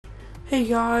Hey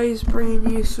guys,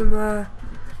 bringing you some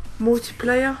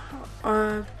multiplayer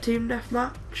team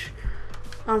deathmatch.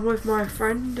 I'm with my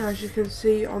friend, as you can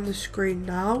see on the screen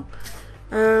now.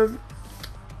 I'm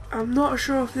not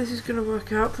sure if this is going to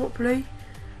work out properly,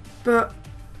 but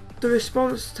the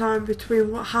response time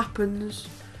between what happens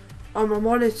on my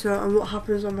monitor and what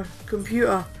happens on my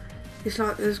computer, it's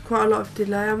like there's quite a lot of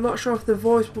delay. I'm not sure if the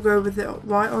voice will go with it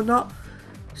right or not,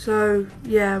 so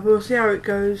yeah, we'll see how it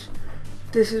goes.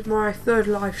 This is my third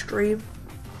live stream.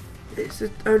 It's the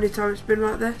only time it's been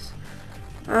like this.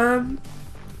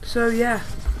 So yeah.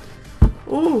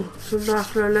 Oh, some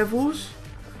nice low levels.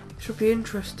 Should be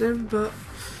interesting, but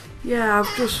yeah,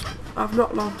 I've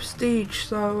not long prestige,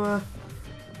 so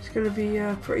it's gonna be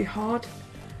pretty hard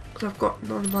because I've got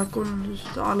none of my guns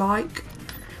that I like.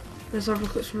 Let's have a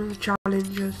look at some of the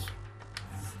challenges.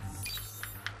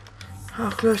 How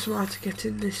close am I to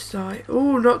getting this site?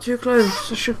 Oh, not too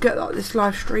close. I should get that this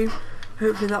live stream.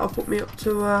 Hopefully that'll put me up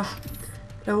to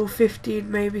level 15,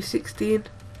 maybe 16.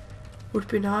 Would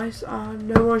be nice. And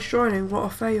no one's joining. What a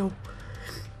fail.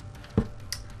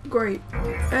 Great.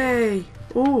 Hey.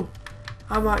 Oh,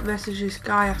 I might message this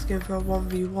guy asking for a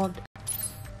 1v1.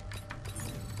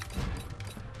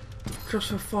 Just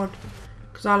for fun.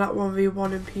 Because I like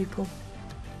 1v1ing people.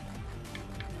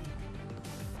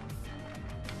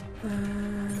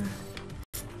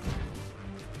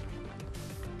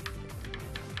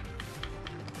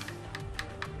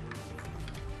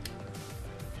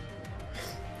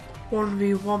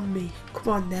 1v1 me.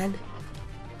 Come on then.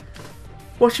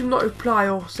 Watch him not reply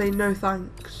or say no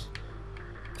thanks.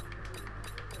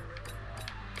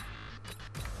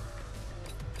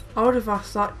 I would have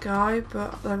asked that guy,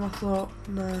 but then I thought,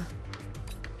 no.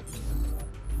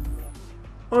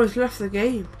 Oh, he's left the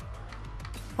game.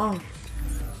 Oh.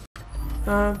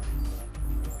 I'm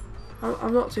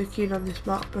not too keen on this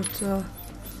map, but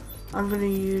I'm going to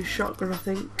use shotgun, I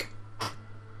think.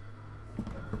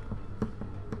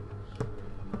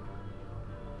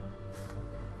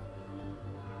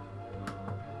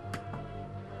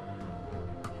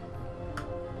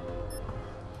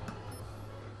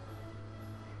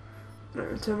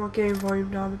 Let me turn my game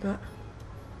volume down a bit.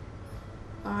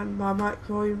 And my mic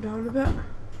volume down a bit.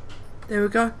 There we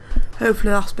go.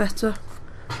 Hopefully that's better.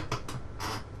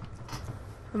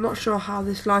 I'm not sure how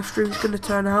this live stream is going to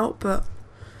turn out, but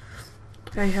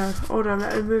hey ho. Hold on,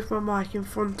 let me move my mic in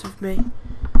front of me.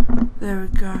 There we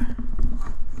go.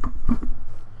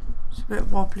 It's a bit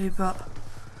wobbly, but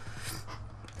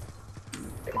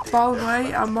by the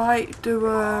way, I might do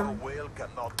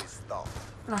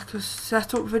like a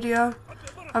setup video.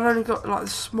 I've only got like the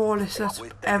smallest setup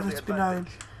ever to be known,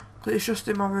 but it's just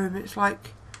in my room. It's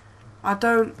like I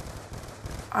don't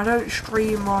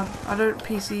stream on, I don't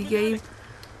PC game.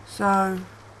 So,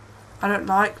 I don't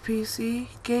like PC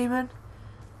gaming.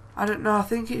 I don't know, I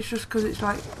think it's just because it's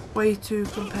like way too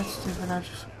competitive and I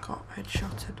just got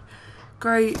headshotted.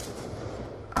 Great.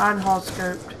 And hard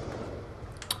scoped.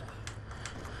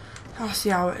 I'll see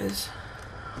how it is.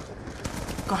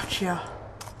 Gotcha.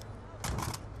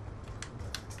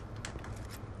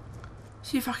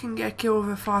 See if I can get a kill with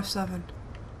a 5-7.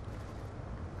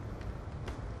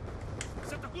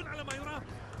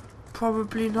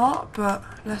 Probably not, but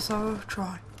let's have a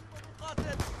try.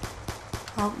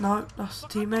 Oh no, that's a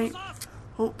teammate.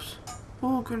 Oops.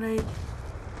 Oh, grenade.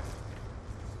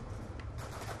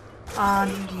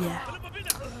 And yeah.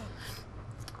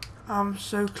 I'm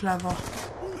so clever.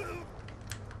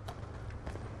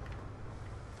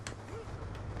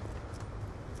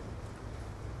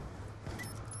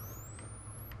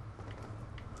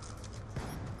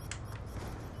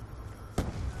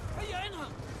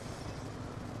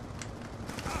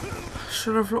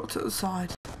 Should have looked at the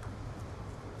side.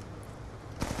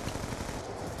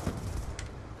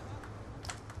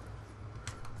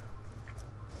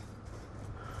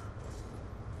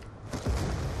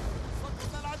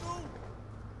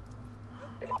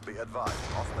 Be advised,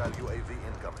 hostile UAV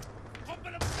incoming.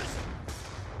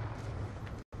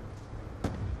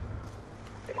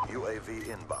 UAV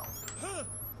inbound.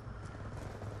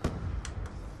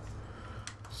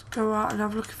 Let's go out and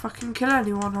have a look if I can kill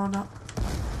anyone or not.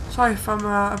 Sorry if I'm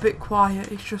a bit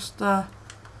quiet, it's just I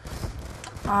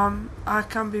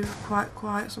can be quite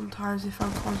quiet sometimes if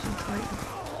I'm concentrating.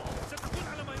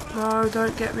 No,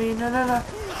 don't get me, no.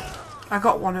 I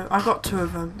got 2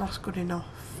 of them, that's good enough.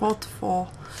 4-4.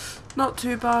 Not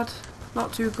too bad,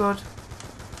 not too good.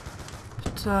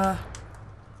 But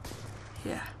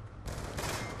yeah.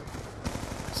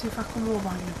 Let's see if I can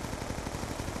wallbang him.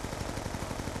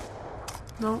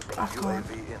 Nope, I can't.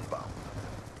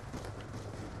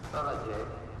 तवज्जो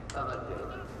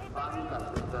Pakistan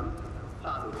system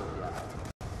चालू हो गया है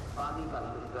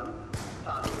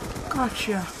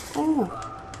Gotcha. Oh,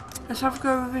 let's have a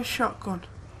go with his shotgun.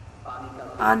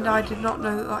 And I did not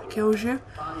know that that kills you.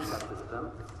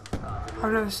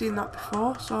 I've never seen that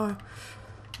before, so...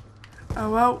 Oh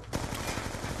well.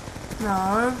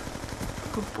 No.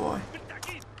 Good boy.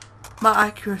 My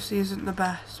accuracy isn't the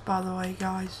best, by the way,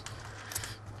 guys.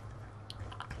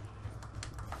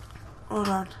 Hold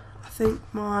on. I think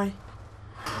my...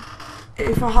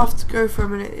 If I have to go for a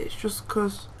minute, it's just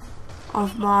because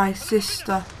of my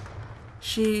sister.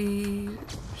 She's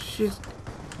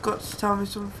got to tell me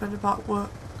something about work.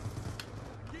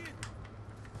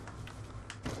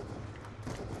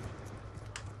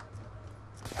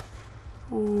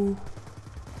 Ooh.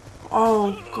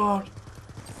 Oh god.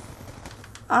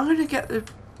 I'm gonna get the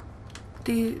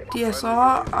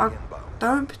DSR. I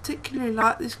don't particularly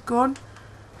like this gun,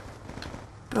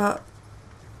 but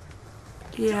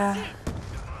yeah.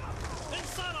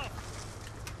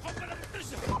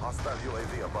 Hostile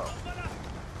UAV above.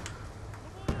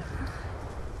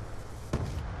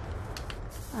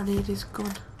 I need his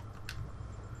gun.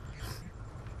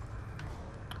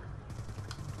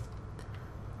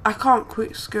 I can't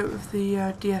quick scope with the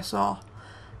DSR.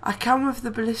 I can with the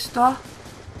ballista,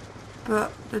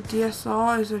 but the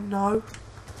DSR is a no.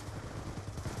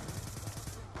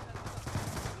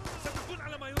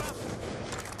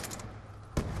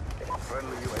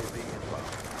 Friendly UAV inbound.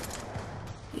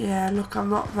 Yeah, look, I'm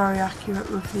not very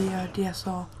accurate with the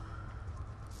DSR.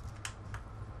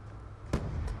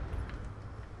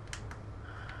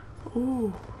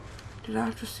 Ooh, did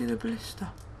I just see the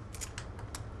ballista?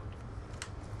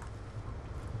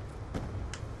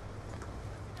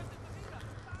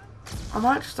 I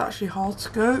might just actually hard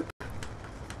scope,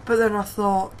 but then I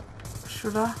thought,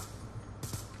 should I?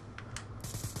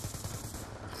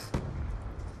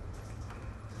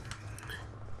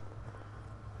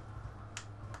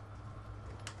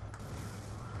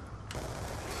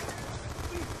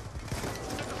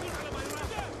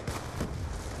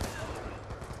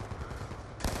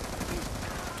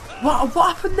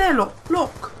 What happened there?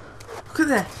 Look at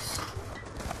this.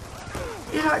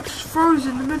 It like just froze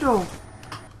in the middle.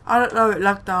 I don't know, it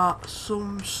lagged out so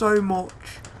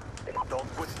much. Don't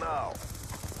quit now.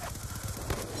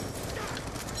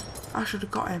 I should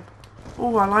have got him.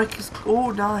 Oh, I like his.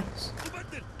 Oh, nice.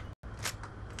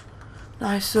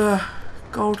 Nice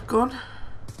gold gun.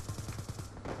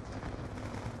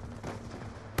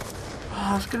 Oh,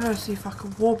 I was gonna see if I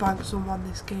can wallbang someone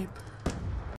this game.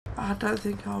 I don't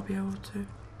think I'll be able to.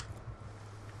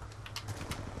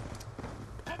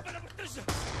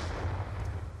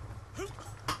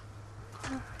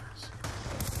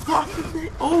 What happened there?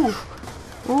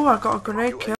 Oh, I got a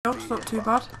grenade kill. It's not too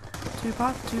bad. Too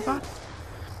bad.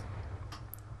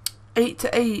 8 to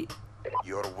 8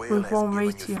 with 1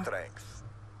 ratio.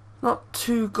 Not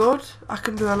too good. I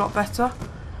can do a lot better.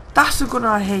 That's a gun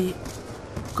I hate.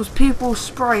 Because people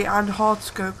spray and hard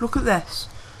scope. Look at this.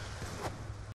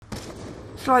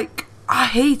 It's like, I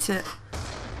hate it.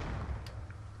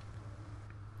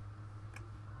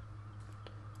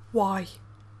 Why?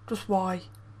 Just why?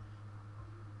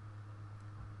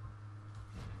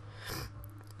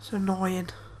 It's annoying.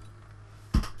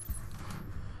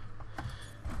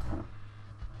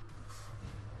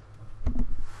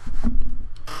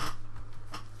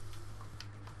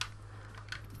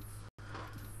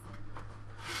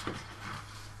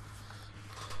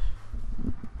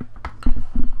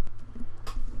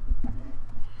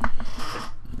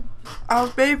 I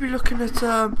was maybe looking at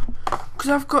because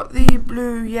I've got the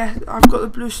blue, I've got the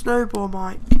blue snowball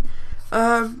mic.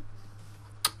 I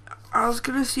was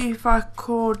gonna see if I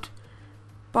could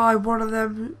buy one of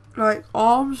them like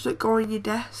arms that go on your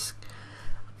desk,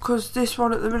 because this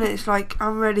one at the minute is like,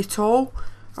 I'm really tall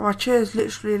and my chair's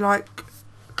literally like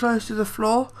close to the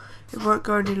floor, it won't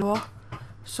go any lower.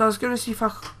 So I was gonna see if I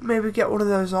could maybe get one of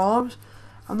those arms.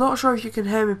 I'm not sure if you can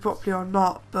hear me properly or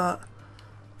not, but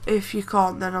if you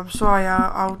can't, then I'm sorry.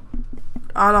 I'll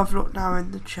have a look now in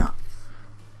the chat.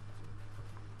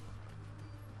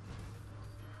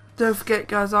 Don't forget,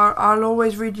 guys, I'll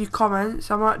always read your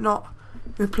comments. I might not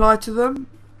reply to them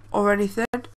or anything,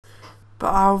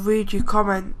 but I'll read your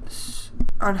comments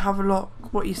and have a look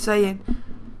what you're saying.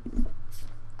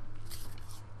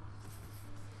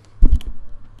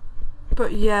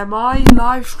 But yeah, my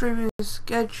live streaming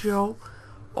schedule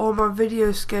or my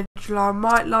video schedule, I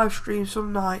might live stream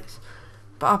some nights,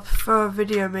 but I prefer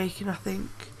video making, I think,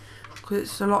 because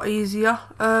it's a lot easier.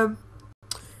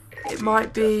 It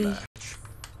might be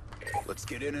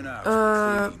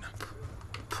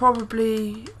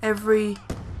probably every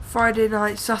Friday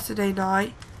night, Saturday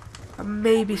night, and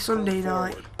maybe Sunday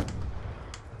night.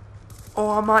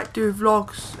 or I might do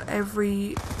vlogs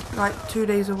every like 2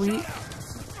 days a week.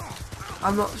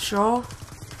 I'm not sure,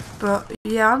 but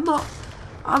yeah, I'm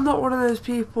not one of those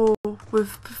people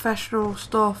with professional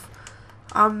stuff.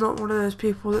 I'm not one of those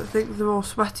people that think they're all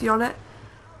sweaty on it.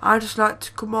 I just like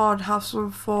to come on, have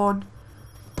some fun,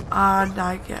 and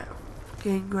I get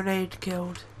fucking grenade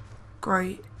killed.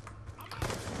 Great.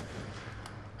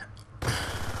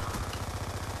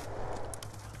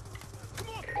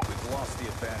 We've lost the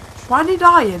advantage. Why are you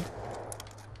dying?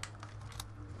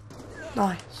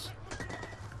 Nice.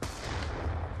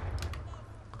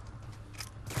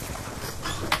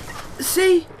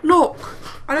 See? Look!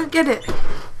 I don't get it.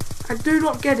 I do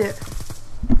not get it.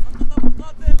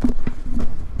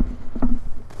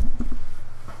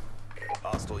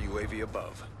 Hostile UAV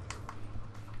above.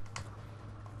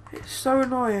 It's so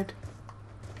annoying.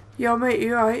 Yo mate,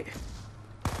 you right?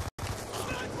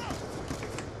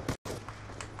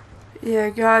 Yeah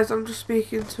guys, I'm just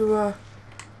speaking to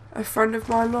a friend of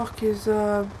mine. Look, he's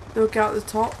look out the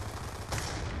top.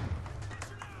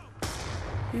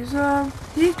 He's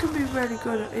he can be really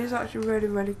good. He's actually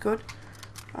really good.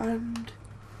 And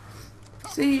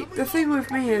see, the thing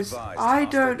with me is I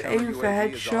don't aim for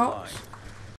headshots,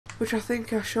 which I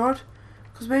think I should.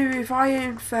 Because maybe if I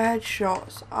aimed for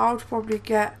headshots, I would probably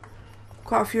get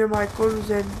quite a few of my guns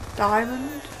in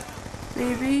diamond,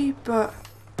 maybe. But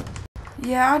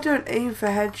yeah, I don't aim for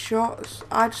headshots.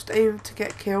 I just aim to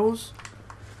get kills.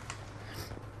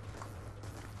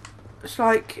 It's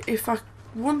like if I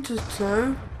wanted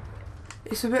to,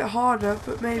 it's a bit harder,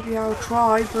 but maybe I'll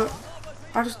try. But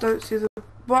I just don't see the.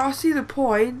 Well, I see the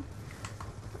point,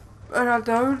 and I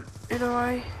don't in a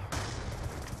way.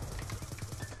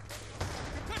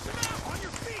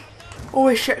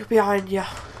 Always check behind you.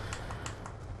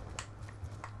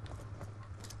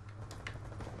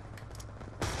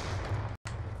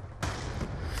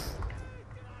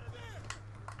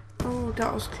 Oh,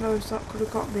 that was close. That could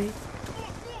have got me.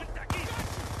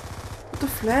 What the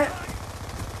flip?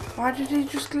 Why did he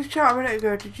just glitch out a minute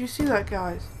ago? Did you see that,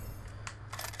 guys?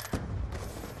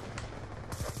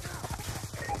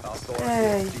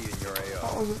 Hey,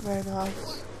 that wasn't very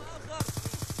nice.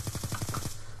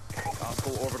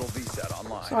 Orbital VSAT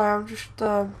online. Sorry, I'm just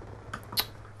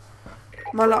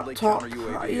my laptop.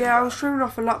 Yeah, I was streaming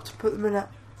off a laptop at the minute.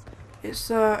 It's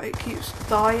it keeps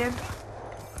dying,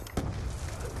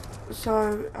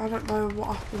 so I don't know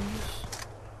what happens.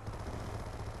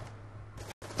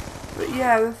 But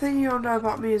yeah, the thing you'll know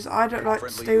about me is I don't like to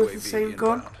stay with the same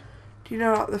gun. Do you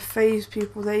know, like the phase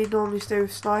people? They normally stay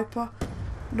with sniper.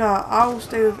 No, I will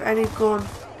stay with any gun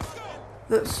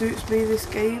that suits me this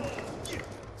game.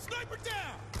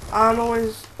 I'll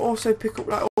always also pick up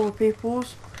like other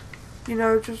people's, you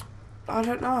know, just, I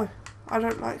don't know. I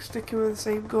don't like sticking with the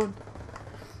same gun.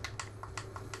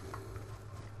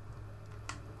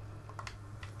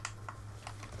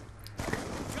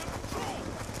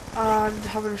 And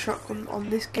having a shotgun on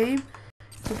this game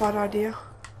is a bad idea.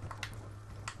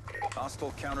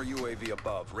 Hostile counter UAV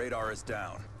above. Radar is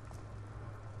down.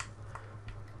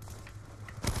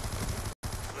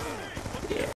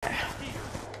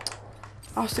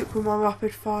 I'll stick with my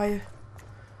rapid fire,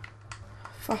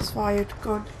 fast fired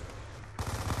gun,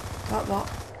 like that.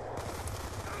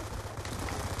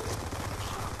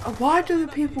 Why do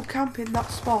the people camp in that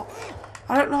spot?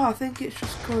 I don't know, I think it's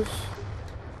just because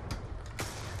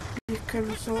you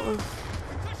can sort of...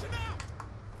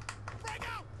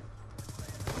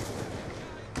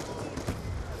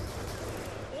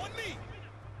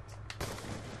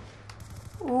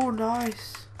 Oh,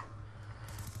 nice.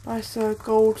 Nice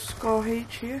gold scar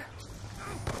H here.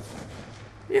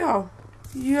 Yo.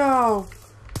 Yo.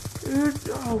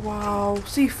 Oh wow.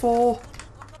 C4.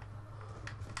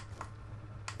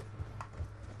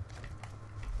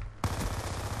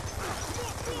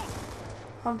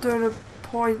 I'm doing a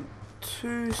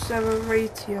 .27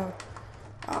 ratio.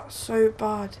 That's so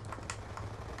bad.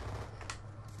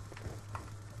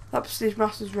 That Prestige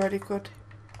Master's really good.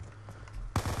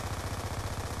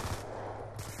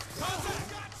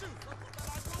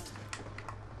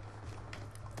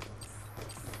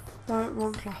 No,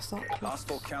 wrong class, that class.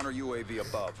 Hostile counter UAV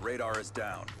above. Radar is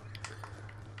down.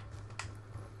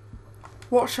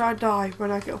 What should I die when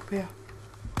I get up here?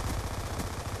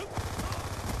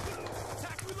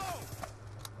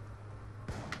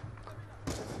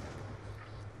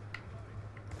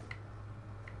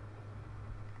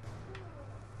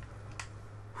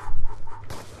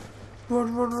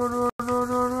 Run, run, run, run, run,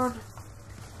 run, run.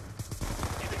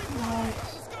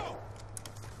 Nice.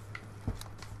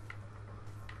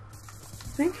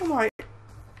 I think I might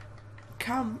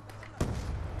camp.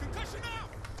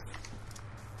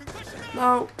 No,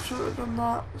 No, shouldn't have done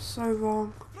that. So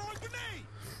wrong.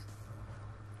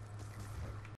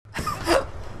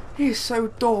 He's so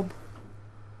dumb.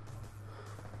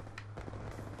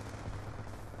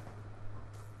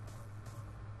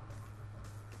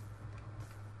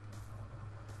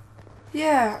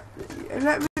 Yeah,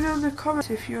 let me know in the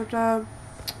comments if you'd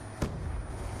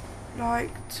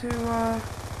like to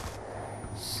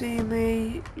see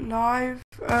me live,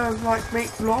 like make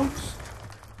vlogs.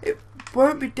 It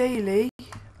won't be daily,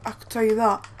 I can tell you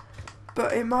that,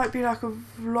 but it might be like a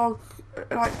vlog,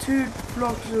 like 2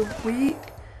 vlogs a week,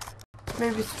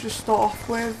 maybe to just start off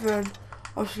with, and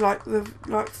obviously like the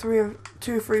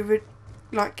 2 or 3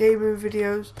 like gaming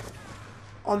videos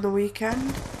on the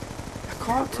weekend. I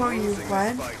can't tell you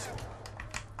when,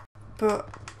 but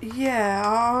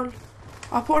yeah,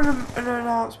 I'll put an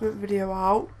announcement video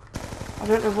out. I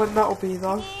don't know when that'll be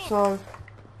though, so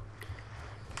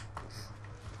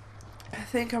I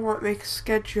think I might make a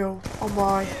schedule on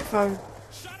my phone,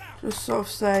 just sort of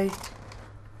say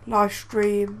live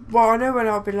stream. Well, I know when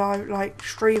I'll be live, like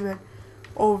streaming,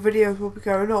 or videos will be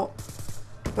going up.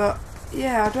 But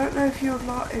yeah, I don't know if you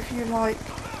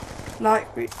like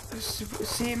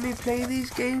seeing me play these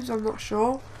games. I'm not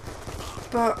sure,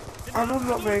 but I know I'm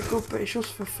not very good, but it's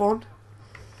just for fun.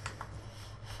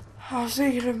 I was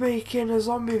thinking of making a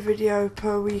zombie video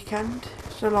per weekend,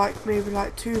 so like maybe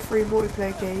like 2 or 3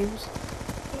 multiplayer games,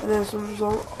 and then some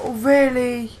oh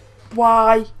really?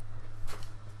 Why?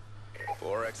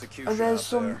 And then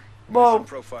some, well,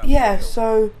 yeah,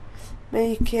 so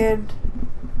making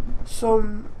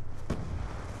some,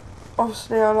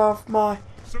 obviously I'll have my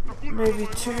maybe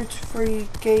 2 to 3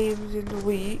 games in the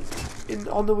week,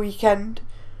 on the weekend.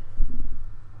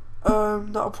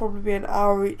 That'll probably be an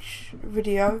hour each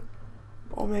video,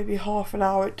 or maybe half an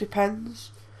hour, it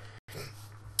depends.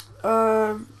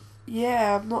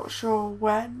 Yeah, I'm not sure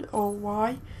when or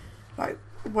why, like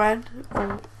when,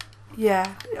 or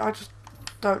yeah, I just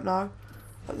don't know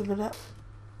at the minute.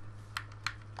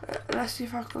 Let's see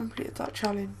if I completed that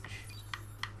challenge.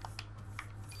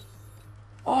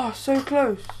 Oh, so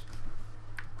close.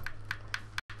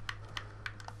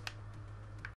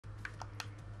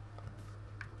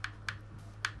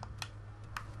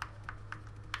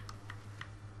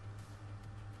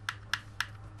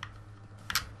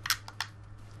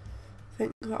 I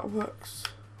think that works.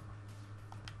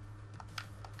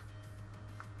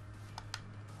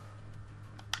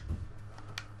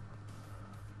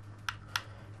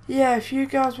 Yeah, if you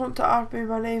guys want to add me,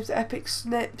 my name's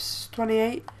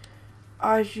EpicSnips28,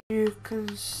 as you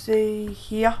can see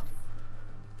here.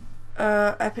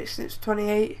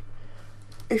 EpicSnips28.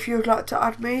 If you'd like to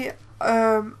add me,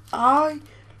 I,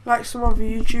 like some other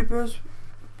YouTubers,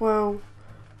 will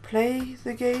play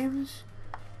the games.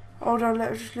 Hold on,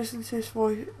 let's just listen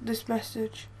to this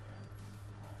message.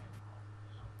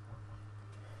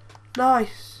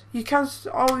 Nice. You can.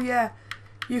 Oh yeah,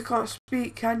 you can't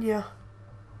speak, can you?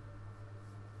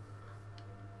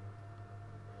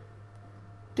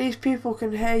 These people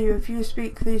can hear you. If you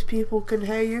speak, these people can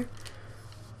hear you.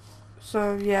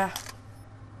 So yeah.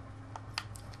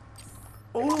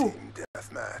 Oh,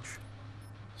 it's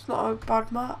not a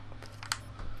bad map.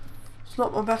 It's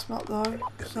not my best map though,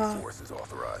 so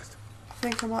I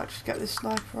think I might just get this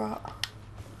sniper out.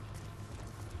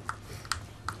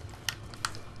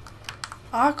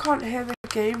 I can't hear the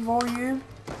game volume.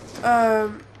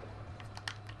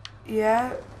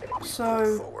 Yeah,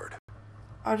 so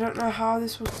I don't know how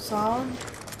this would sound.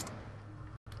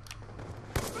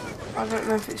 I don't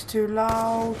know if it's too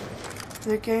loud,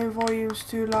 the game volume's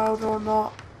too loud or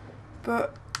not,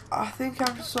 but I think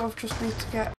I sort of just need to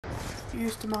get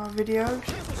used to my videos,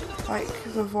 like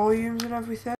the volumes and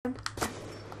everything.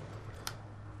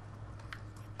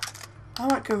 I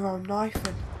might go around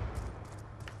knifing.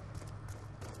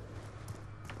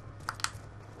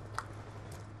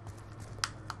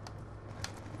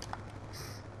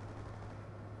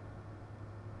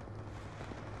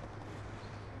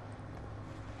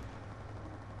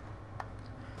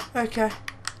 Okay.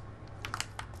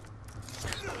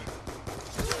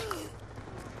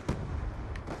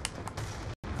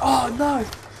 Oh no!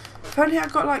 If only I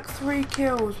got like 3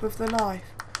 kills with the knife,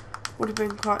 would have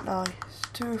been quite nice.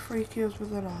 2 or 3 kills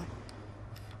with the knife.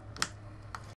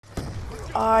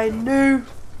 I knew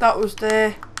that was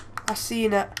there. I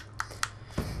seen it.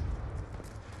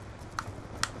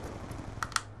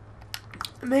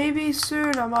 Maybe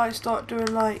soon I might start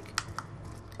doing like,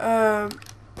 I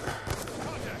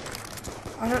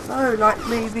don't know, like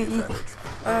maybe,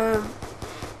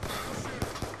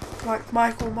 like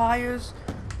Michael Myers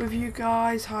with you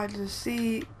guys, hide and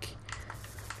seek.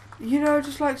 You know,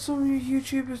 just like some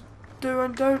YouTubers do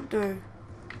and don't do.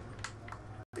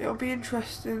 it'll be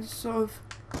interesting to sort of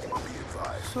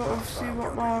see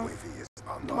what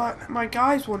my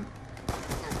guys want.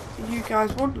 You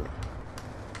guys want.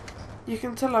 You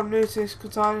can tell I'm new to this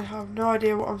because I have no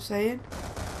idea what I'm saying.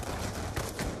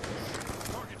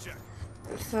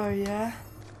 So yeah.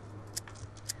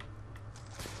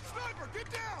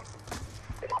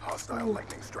 Hostile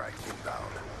lightning strike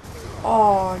inbound.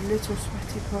 Oh, little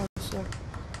sweaty person.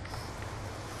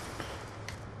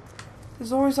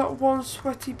 There's always that one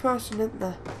sweaty person, isn't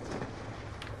there?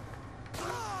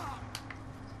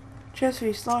 Cheers for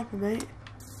your sniper, mate.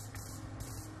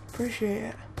 Appreciate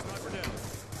it.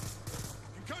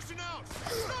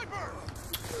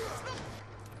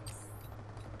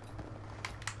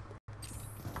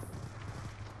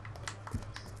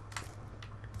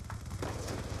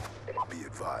 Be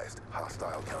advised,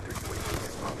 hostile counter UAV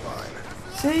is online.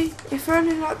 See, if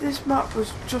only like this map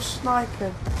was just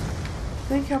sniping, I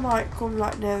think I might come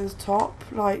like near the top,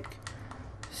 like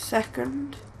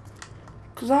second,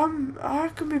 because I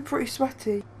can be pretty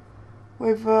sweaty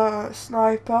with a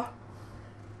sniper.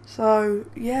 So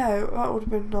yeah, that would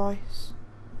have been nice.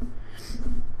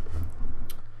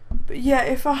 But yeah,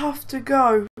 if I have to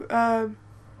go,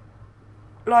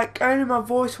 like only my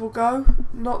voice will go,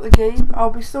 not the game. I'll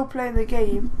be still playing the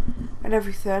game and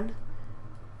everything,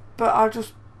 but I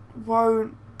just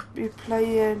won't be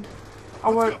playing. I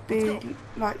won't be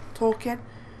like talking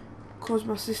because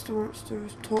my sister wants to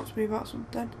talk to me about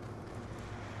something.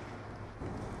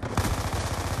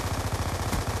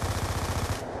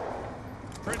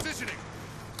 Transitioning.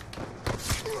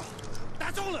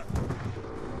 That's all.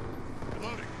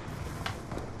 Reloading.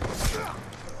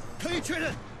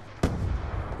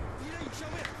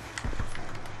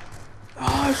 Oh,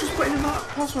 I was just putting in that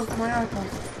password for my iPad.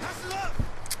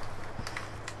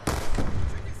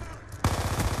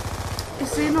 You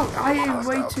see, look, I aim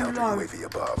way too low.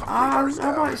 I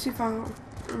might see if I'm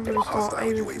going to start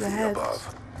aiming for the heads.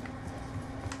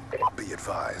 Be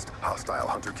advised, hostile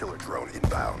hunter-killer drone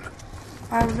inbound.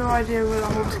 I have no idea where the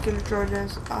hunter-killer drone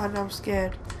is, and I'm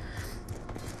scared.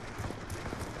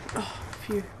 Oh,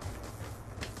 phew.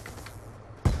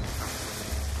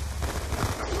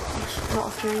 That's not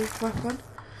a safe weapon.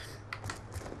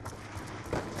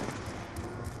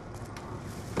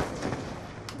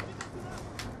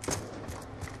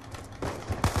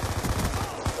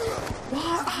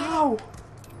 What? How?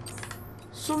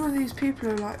 Some of these people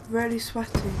are like really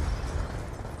sweaty.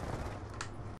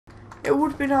 It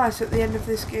would be nice at the end of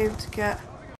this game to get,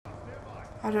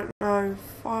 I don't know,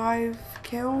 5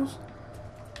 kills.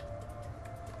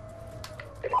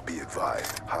 Be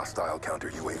advised, hostile counter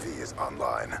UAV is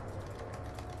online.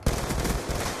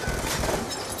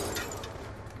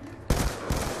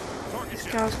 This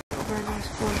guy's got a very nice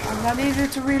gun, and I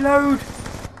needed to reload.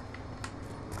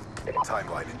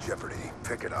 Timeline in jeopardy.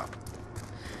 Pick it up.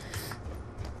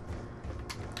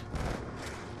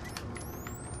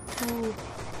 Ooh.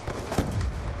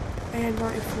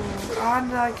 AN-94,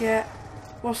 and I get,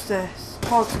 what's this?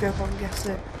 Hard scope, I'm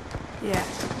guessing. Yeah.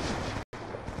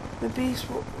 The beast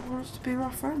wants to be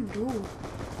my friend. Ooh.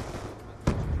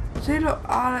 See, look,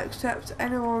 I'll accept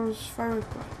anyone's friend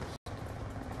request.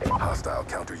 Hostile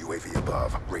counter UAV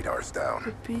above. Radar's down.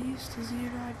 The beast, is he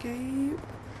in our game?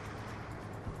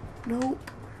 Nope.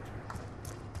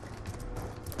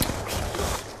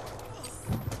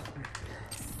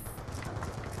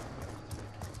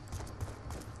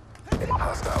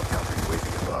 Hostile counter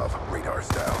UAV above. Radar's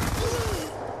down.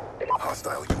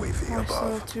 Hostile UAV I saw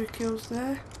above. 2 kills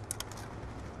there.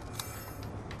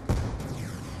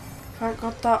 Thank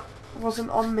God that wasn't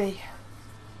on me.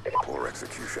 Poor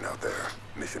execution out there.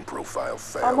 Mission profile I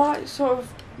failed. might sort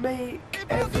of make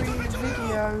every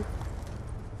video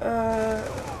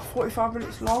 45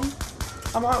 minutes long.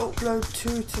 I might upload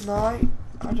 2 tonight.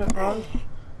 I don't know.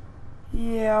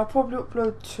 Yeah, I'll probably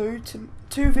upload 2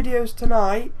 videos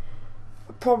tonight.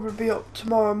 I'll probably be up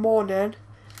tomorrow morning.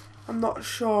 I'm not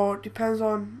sure. Depends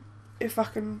on if I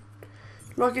can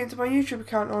log into my YouTube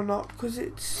account or not, because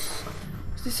it's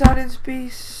deciding to be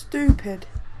stupid.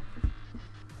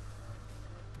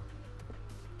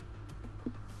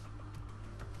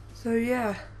 So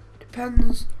yeah,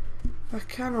 depends if I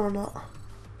can or not.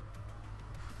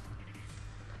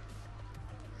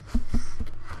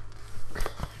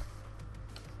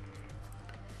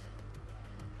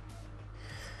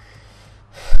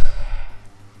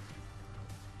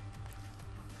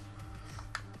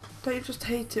 Don't you just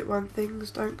hate it when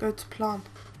things don't go to plan?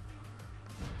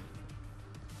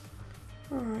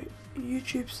 Alright,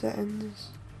 YouTube settings.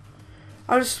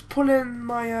 I'll just pull in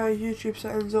my YouTube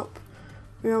settings up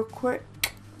real quick.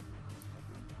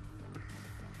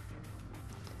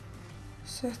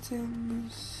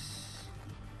 Settings.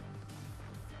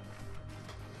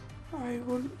 I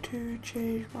want to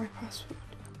change my password.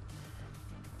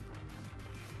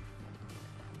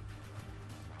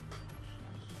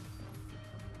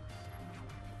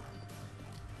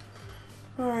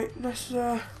 Alright, let's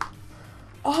oh,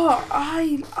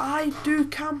 I do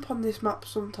camp on this map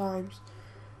sometimes,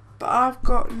 but I've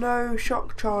got no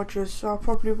shock charges, so I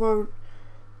probably won't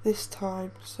this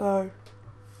time, so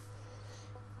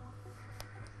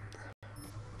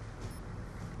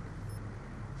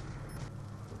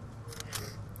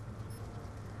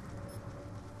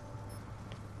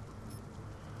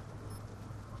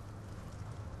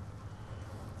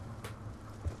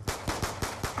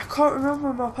I can't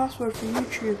remember my password for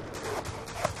YouTube.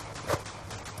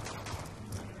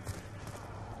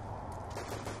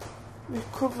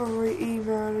 Recovery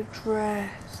email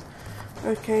address.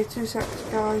 Okay, 2 seconds,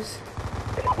 guys.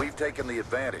 We've taken the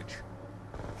advantage.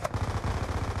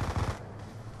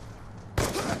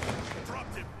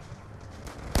 Dropped him.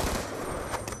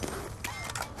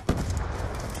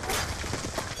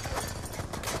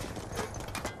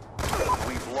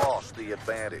 We've lost the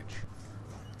advantage.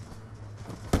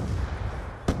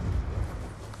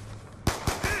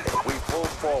 We pulled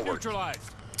forward.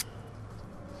 Neutralized.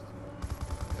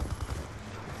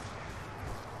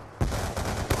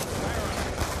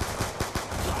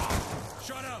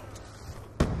 Shut up.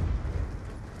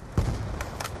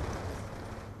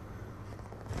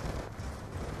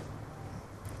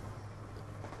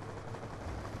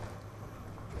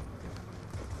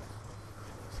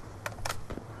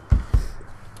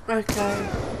 Okay,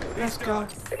 let's go.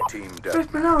 Team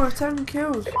Flipping out with 10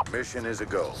 kills. Mission is a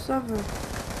go. 7. Not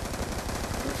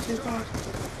too bad.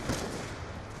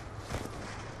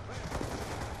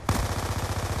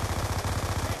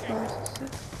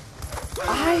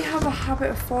 I have a habit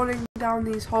of falling down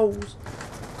these holes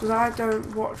because I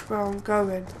don't watch where I'm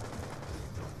going.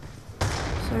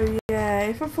 So yeah,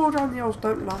 if I fall down the holes,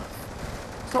 don't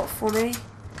laugh. It's not funny.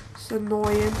 It's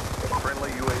annoying.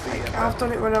 Friendly UAV inbound. I've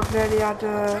done it when I've nearly had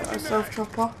a self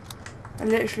chopper, and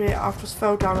literally I've just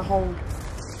fell down a hole.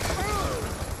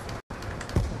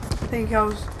 I think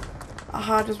I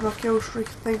had as my kill streak.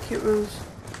 I think it was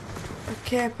a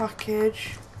care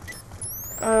package.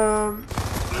 I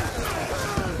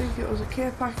think it was a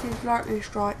care package, lightning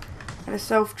strike, and a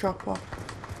self chopper.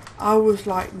 I was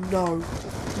like, no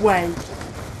way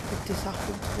did this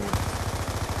happen to me.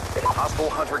 Hostile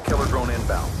hunter killer drone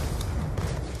inbound.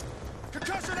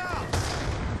 Concussion out.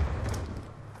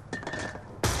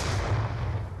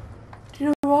 Do you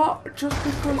know what? Just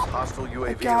because Hostile a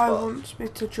UAV guy above. wants me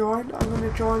to join, I'm going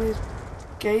to join his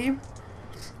game.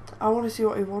 I want to see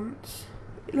what he wants.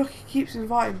 Look, he keeps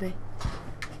inviting me.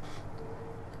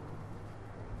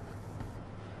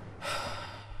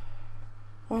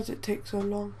 Why does it take so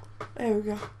long? There we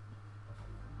go.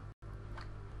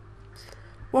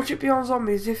 Watch it be on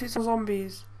zombies. If it's on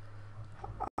zombies,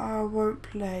 I won't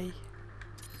play.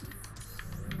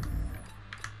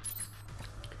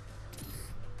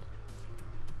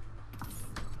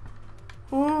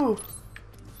 Ooh.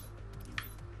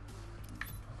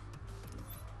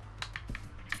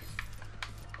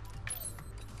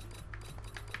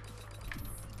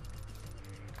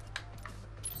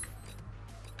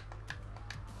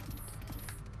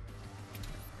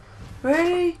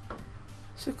 Really?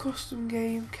 It's a custom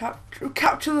game.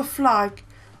 Capture the flag.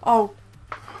 Oh,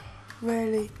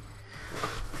 really?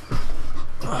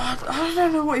 I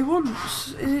don't know what he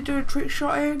wants. Is he doing trick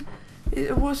shotting?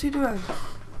 What's he doing?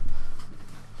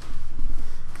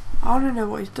 I don't know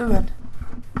what he's doing.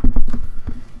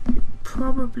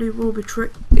 Probably will be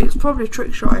trick. It's probably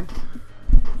trick shotting.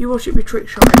 You watch it be trick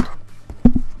shotting.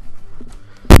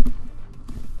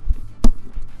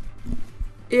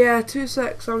 Yeah, 2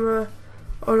 secs. Hold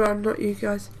on, not you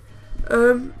guys.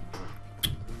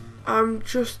 I'm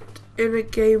just in a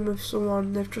game with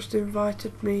someone. They've just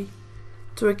invited me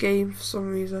to a game for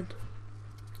some reason.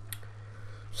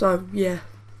 So yeah.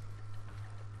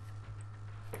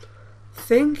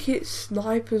 Think it's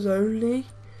snipers only.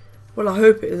 Well, I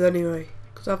hope it is anyway,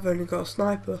 because I've only got a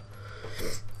sniper.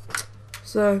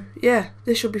 So yeah,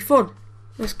 this should be fun.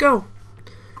 Let's go.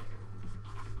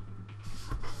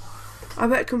 I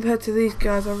bet compared to these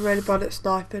guys, I'm really bad at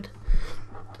sniping.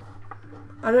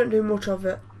 I don't do much of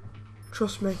it.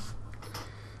 Trust me.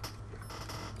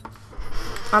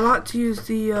 I like to use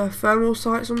the thermal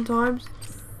sight sometimes.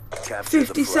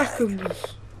 50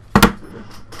 seconds.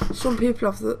 Some people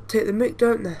have to take the mick,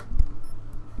 don't they?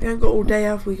 We ain't got all day,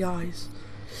 have we, guys?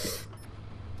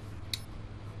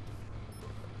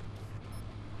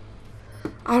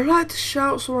 I'd like to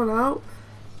shout someone out.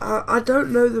 I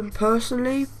don't know them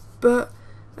personally, but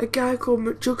a guy called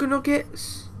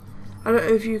McJuggernuggets. I don't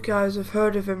know if you guys have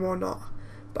heard of him or not,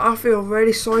 but I feel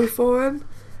really sorry for him.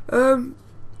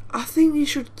 I think you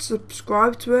should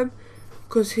subscribe to him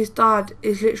because his dad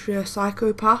is literally a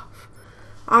psychopath.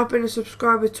 I've been a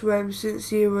subscriber to him since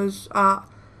he was at, I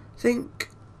think,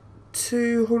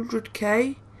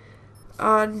 200k,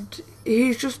 and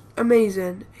he's just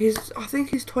amazing. I think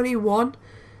he's 21,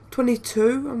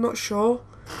 22, I'm not sure.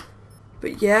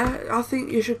 But yeah, I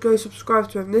think you should go subscribe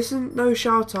to him. This isn't no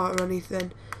shout out or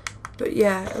anything. But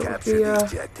yeah, it would be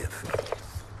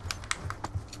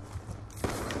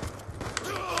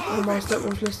oh, my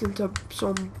stepmom's listening to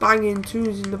some banging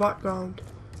tunes in the background.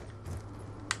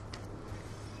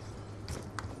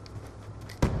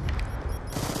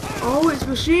 Oh, it's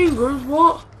machine guns,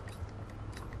 what?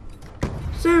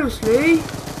 Seriously?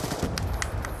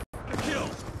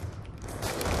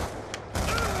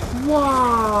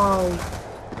 Wow.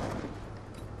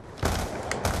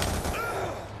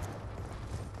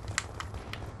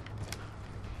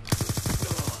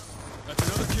 That's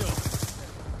another kill.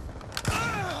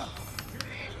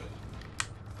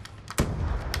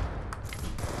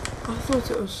 I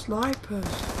thought it was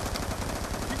snipers.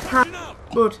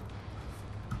 Good.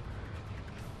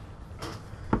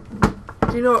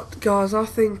 Do you know what, guys? I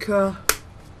think I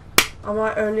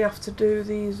might only have to do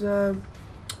these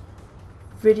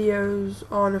videos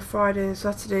on a Friday and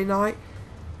Saturday night,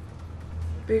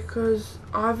 because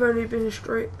I've only been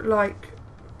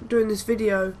doing this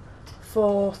video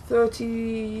for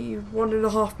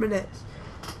 31.5 minutes,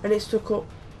 and it's took up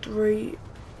 2.5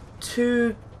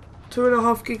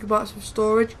 gigabytes of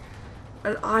storage,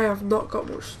 and I have not got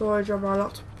much storage on my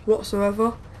laptop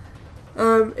whatsoever.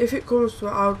 If it comes to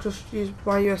it, I'll just use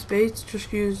my USB to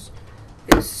just use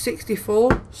it's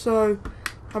 64, so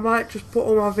I might just put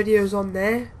all my videos on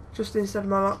there just instead of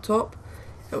my laptop.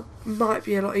 It might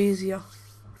be a lot easier.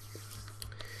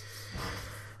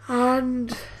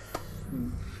 And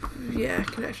yeah,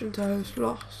 connection to host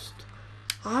lost.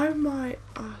 I might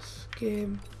ask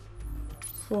him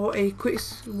for a quick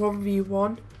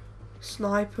 1v1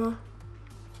 sniper.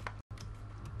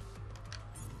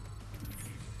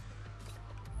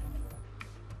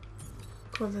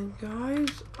 Come on then,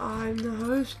 guys, I'm the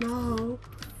host now.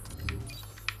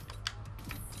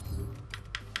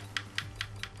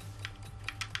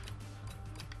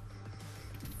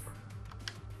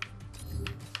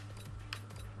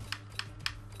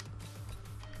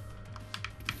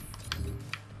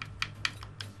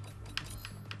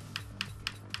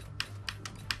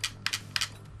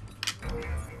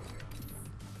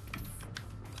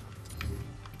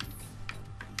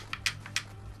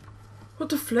 What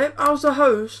the flip? I was the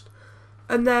host,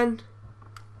 and then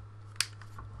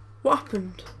what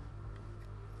happened?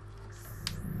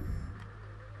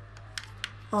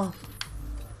 Oh,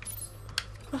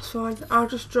 that's fine. I'll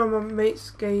just join my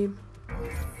mate's game.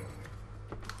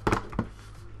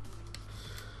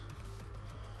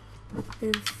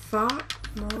 In fact,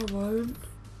 no, I won't.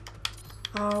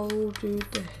 I will do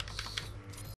this.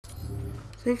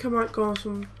 I think I might go on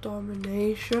some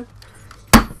domination.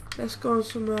 Let's go on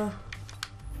some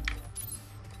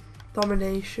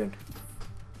domination.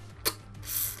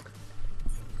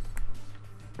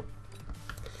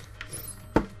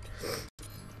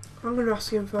 I'm gonna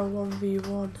ask him for a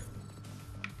 1v1.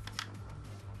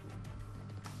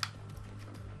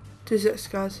 26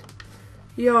 guys.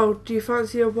 Yo, do you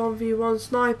fancy a 1v1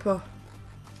 sniper?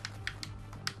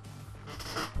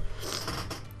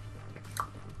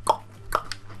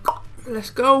 Let's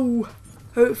go.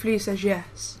 Hopefully he says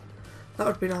yes. That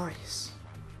would be nice.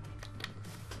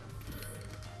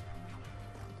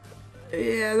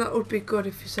 Yeah, that would be good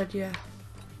if he said yeah.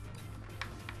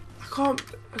 I can't.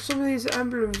 Some of these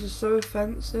emblems are so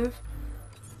offensive.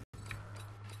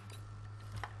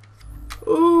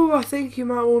 Ooh, I think you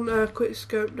might want a quick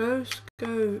scope. No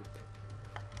scope.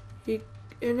 You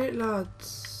in it,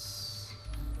 lads?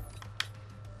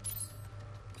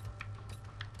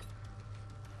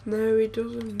 No, he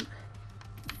doesn't.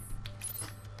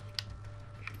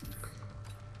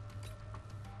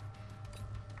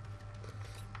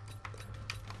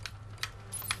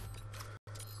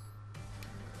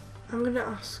 I'm gonna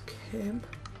ask him.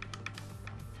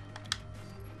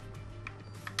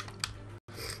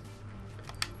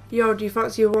 Yo, do you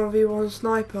fancy a 1v1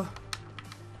 sniper?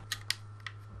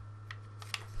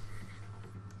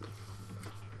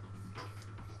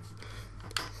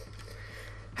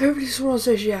 Hopefully someone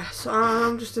says yes.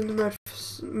 I'm just in the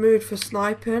mood for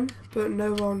sniping, but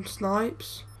no one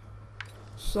snipes.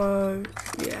 So,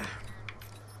 yeah.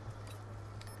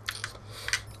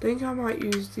 I think I might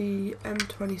use the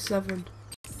M27.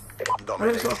 I know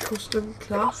it's not a custom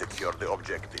class. Secure the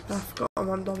objectives. I forgot I'm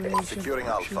on domination. Securing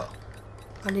actually. Alpha.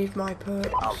 I need my perks.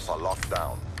 Alpha locked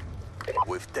down.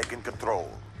 We've taken control.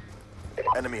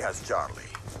 Enemy has Charlie.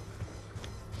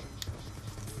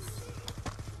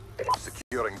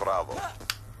 Securing Bravo.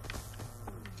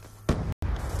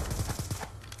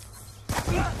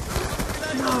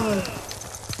 No!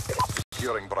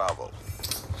 Securing Bravo.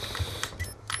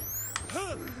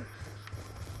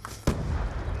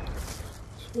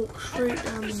 Let's walk straight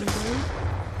down the middle.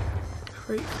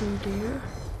 Straight through there.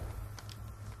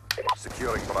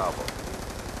 Securing Bravo.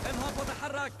 انهض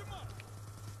وتحرك.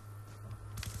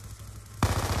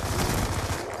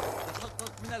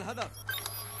 تحقق من الهدف.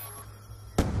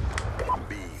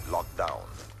 B locked down.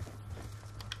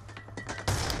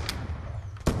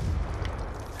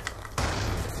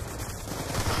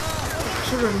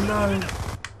 Should have known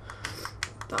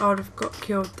that I would have got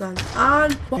killed then.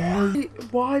 And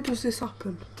why does this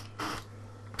happen?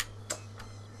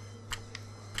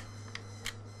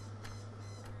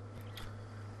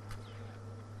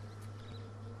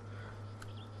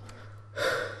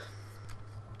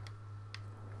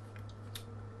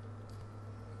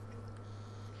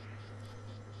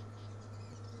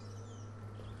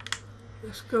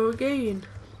 Let's go again.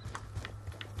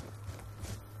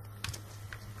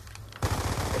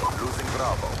 Losing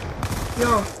Bravo.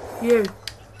 Yo, you.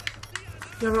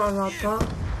 You're not allowed that.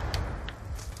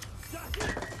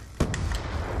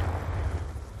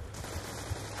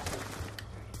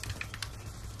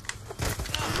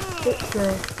 Up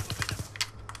there.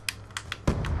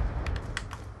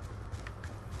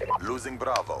 Losing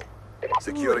Bravo. Ooh,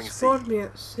 Securing it C. spawned me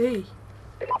at sea.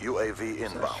 UAV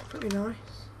That's inbound. pretty nice.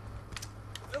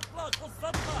 اطلاق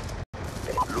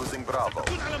الصدمة. Losing Bravo.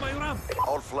 كن على ما يرام.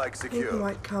 All flags secure.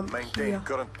 might camp Maintain here.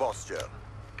 current posture.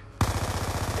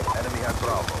 Enemy has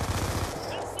Bravo.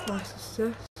 Nice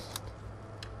assist.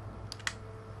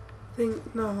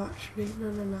 No, actually,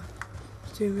 no.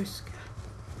 It's too risky.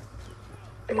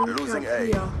 I'm gonna Losing camp A.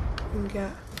 here and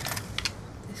get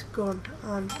this gun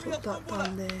and put that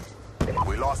down there.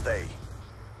 We lost A.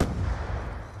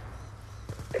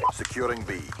 Securing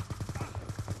B.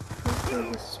 That's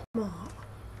really smart.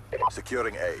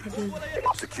 Securing A.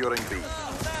 Securing B.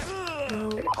 No,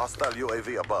 Hostile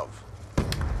UAV above.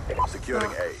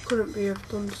 Securing that A. couldn't be have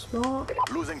done smart.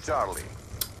 Losing Charlie.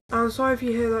 I'm sorry if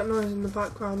you hear that noise in the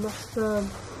background. That's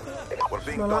We're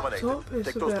being my dominated. laptop. It's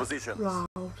Take a those bit positions.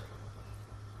 loud.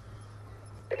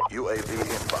 UAV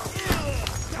inbound.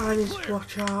 I need to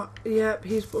watch out. Yep,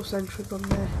 he's put a sentry gun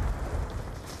there.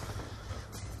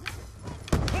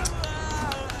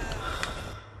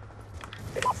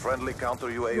 Friendly counter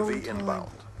Long UAV time.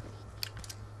 inbound.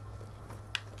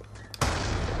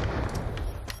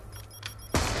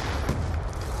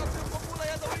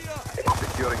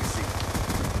 Securing C.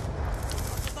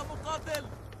 مقاتل.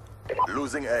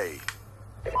 Losing A.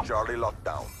 Charlie locked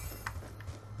down.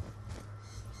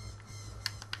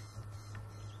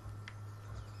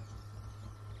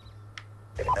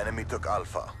 Enemy took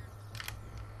Alpha.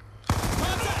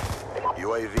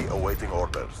 UAV awaiting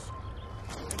orders.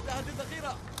 انتهت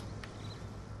الذخيرة.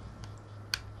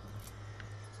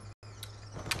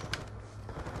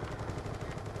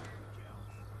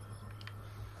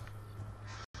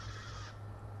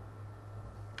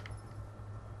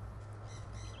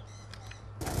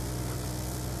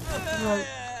 No,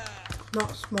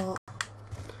 not smart.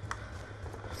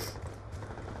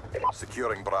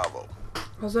 Securing Bravo.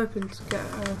 I was hoping to get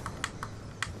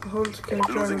a hunter kill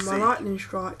drone Losing with my C. lightning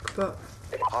strike, but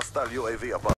Hostile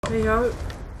UAV above. hey ho.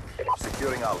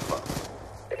 Securing Alpha.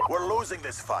 We're losing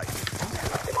this fight.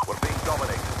 We're being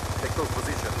dominated. Take those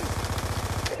positions.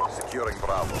 Securing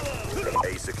Bravo.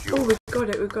 A secure. Oh, we got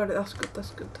it. That's good.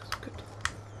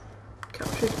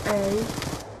 Captured A.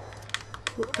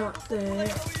 Put that there.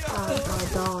 And I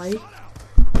die.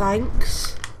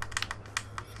 Thanks.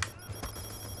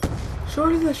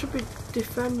 Surely they should be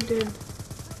defending.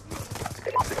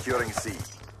 Securing C.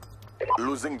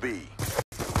 Losing B.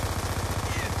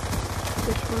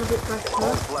 This one a bit All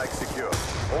better. flags secure.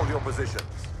 Hold your positions.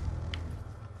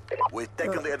 We've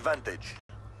taken the advantage.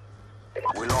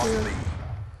 We lost B.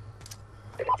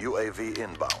 UAV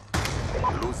inbound.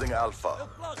 Losing Alpha.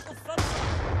 اطلاق الصدمة.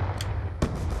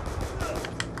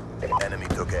 Enemy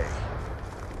took A.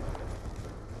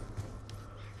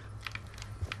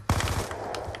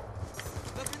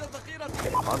 تبين الذخيرة.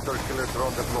 Hunter killer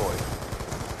drone deployed.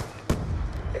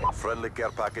 Friendly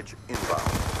care package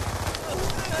inbound.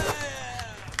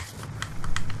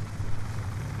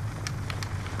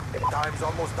 Time's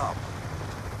almost up.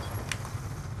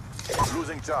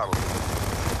 Losing Charlie.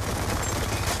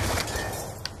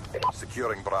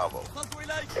 Securing Bravo. وصلت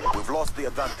إليك. We've lost the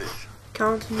advantage.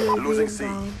 Counter Losing UAV C.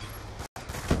 inbound.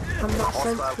 And that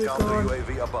Hostile sentry counter gun.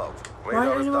 UAV above. Why Radar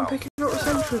ain't is anyone down. picking up the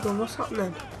sentry gun? What's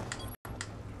happening?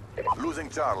 Losing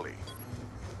Charlie.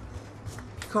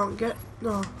 You can't get...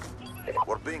 No.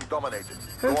 We're being dominated.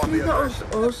 Go on Hopefully the that was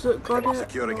aggression. us that got it,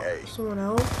 Securing not A. someone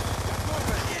else.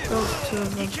 Those two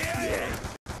of them. Yeah.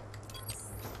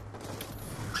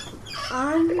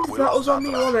 And We that lost was on me,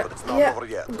 round, wasn't but it's it? not Yeah, over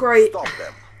yet. great. Stop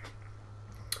them.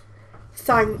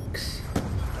 Thanks.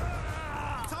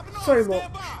 So much.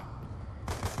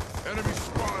 Enemy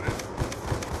spotted.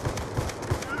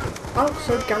 I look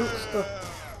so gangster.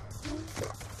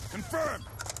 Confirmed.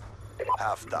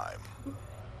 Halftime.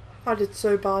 I did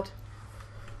so bad.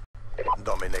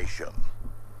 Domination.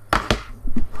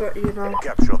 But you know.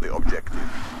 Capture the objective.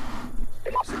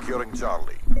 Securing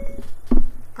Charlie.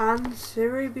 And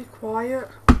Siri, be quiet.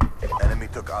 Enemy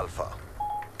took Alpha.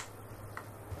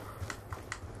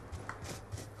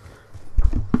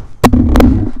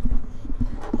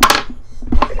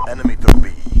 Enemy took B.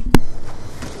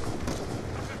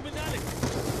 من ذلك.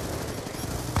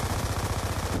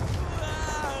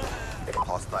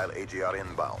 Hostile AGR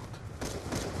inbound.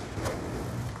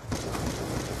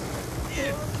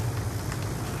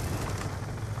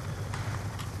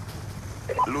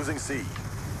 Losing C.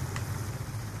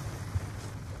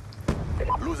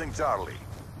 Losing Charlie.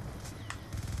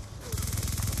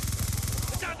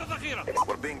 رجعت الذخيرة.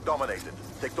 We're being dominated.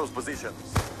 Take those positions.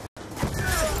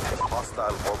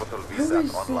 Hostile orbital Who VSAT is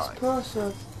this online.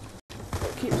 person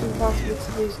that keeps inviting me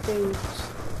to these games?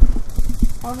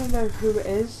 I want to know who it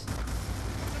is.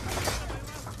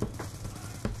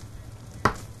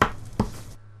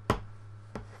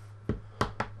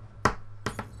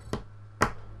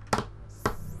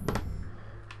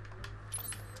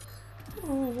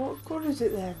 Oh, what gun is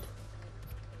it then?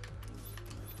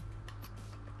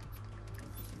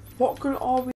 What gun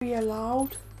are we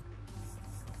allowed?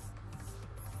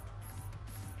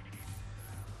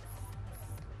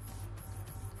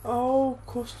 Oh,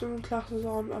 custom classes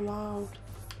aren't allowed.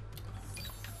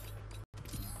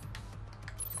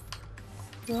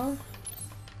 No?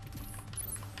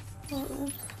 Right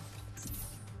then.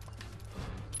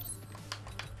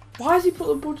 Why has he put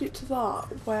the budget to that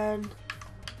when...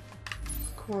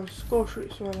 Come on, score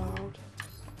shoots are allowed.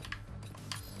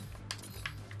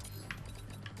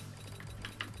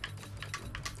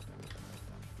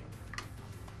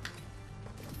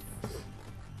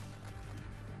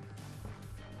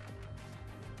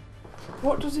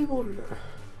 What does he want?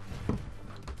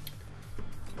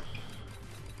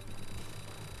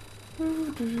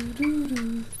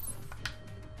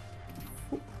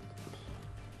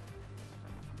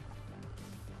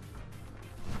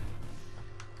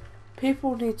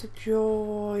 People need to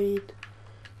join.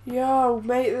 Yo,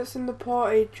 mate that's in the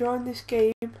party, join this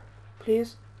game,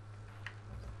 please.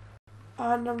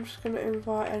 And I'm just going to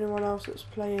invite anyone else that's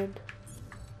playing.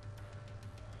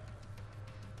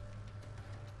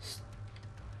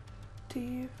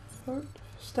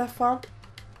 Stefan,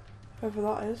 whoever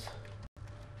that is.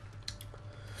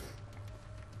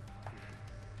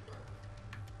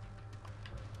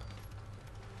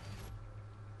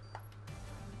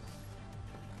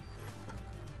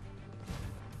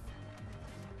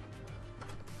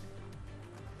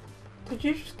 Did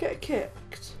you just get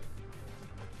kicked?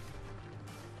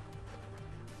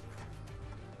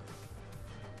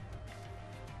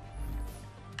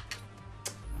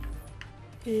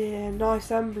 Yeah,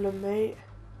 nice emblem, mate.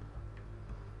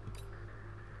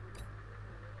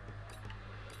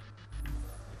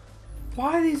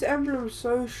 Why are these emblems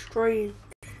so strange?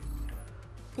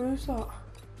 Who's that?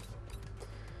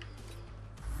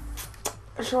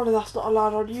 Surely that's not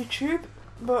allowed on YouTube,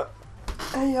 but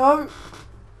hey yo.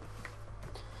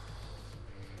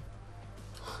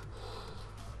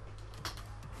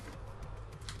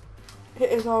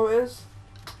 It is how it is.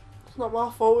 It's not my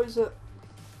fault, is it?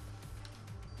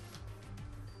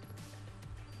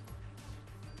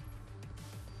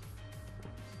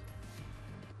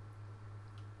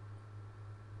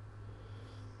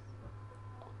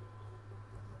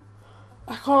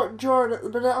 I can't join at the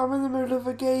minute, I'm in the middle of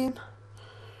a game.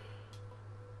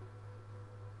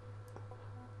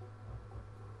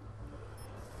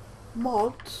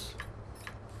 Mods?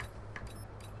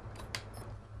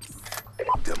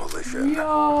 Demolition.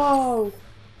 Yo!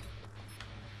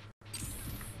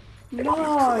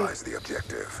 Neutralize Nice! the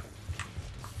objective.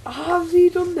 Has he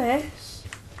done this?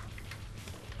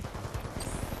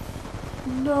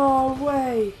 No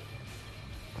way!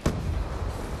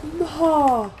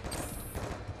 No!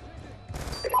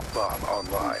 Bomb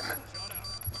online.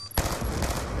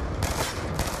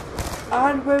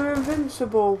 And we're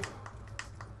invincible.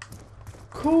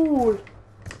 Cool.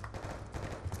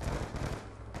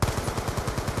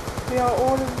 We are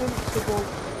all invincible.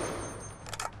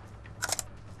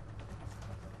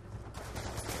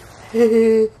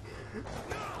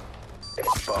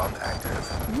 Bomb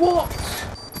active. What?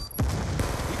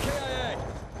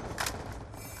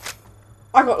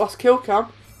 I got last kill cam.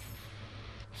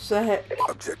 Sick.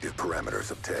 Objective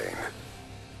parameters obtained.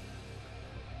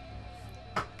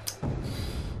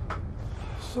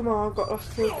 Somehow I got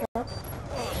last kill cam.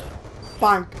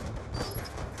 Bang.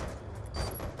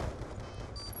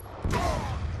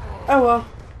 Oh well.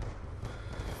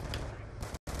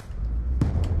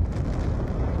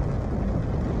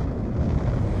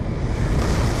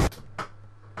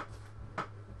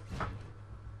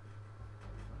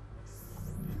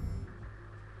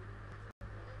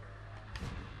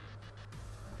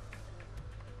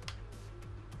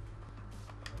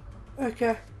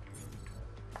 Okay.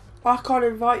 I can't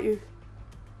invite you.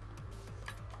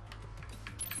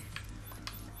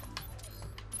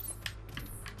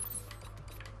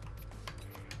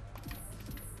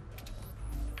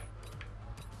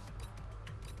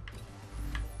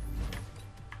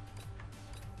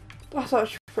 That's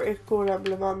actually pretty cool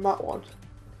emblem on that one.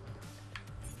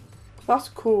 That's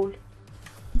cool.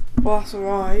 Well, that's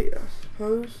alright, I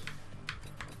suppose.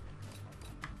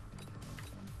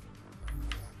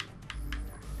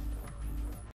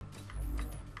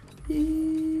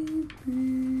 Beep,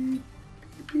 beep,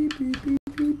 beep, beep,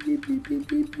 beep, beep, beep, beep, beep,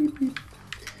 beep, beep, beep.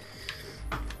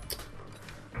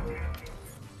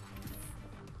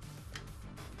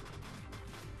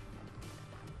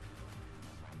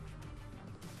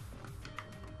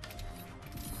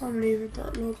 I'm leaving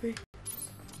that lobby.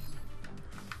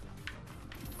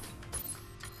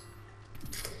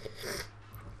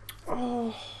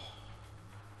 Oh,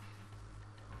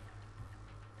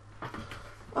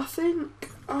 I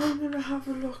think I'm gonna have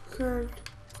a look and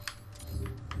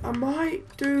I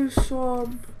might do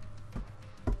some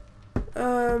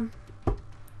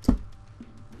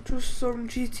just some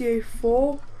GTA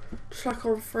 4, just like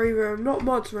on free roam, not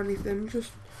mods or anything,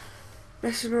 just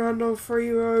messing around on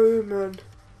free roam and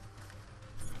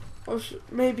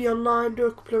maybe online do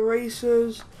a couple of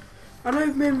races. I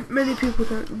know many people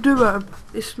don't do them.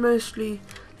 It's mostly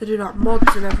they do like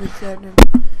mods and everything,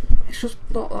 and it's just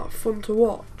not that fun to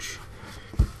watch.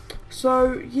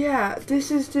 So yeah,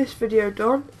 this is this video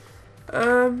done.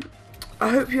 I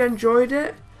hope you enjoyed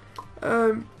it.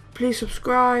 Please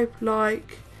subscribe,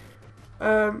 like,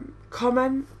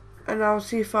 comment, and I'll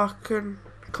see if I can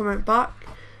comment back.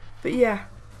 But yeah,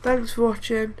 thanks for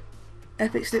watching.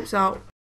 Epic Snips out.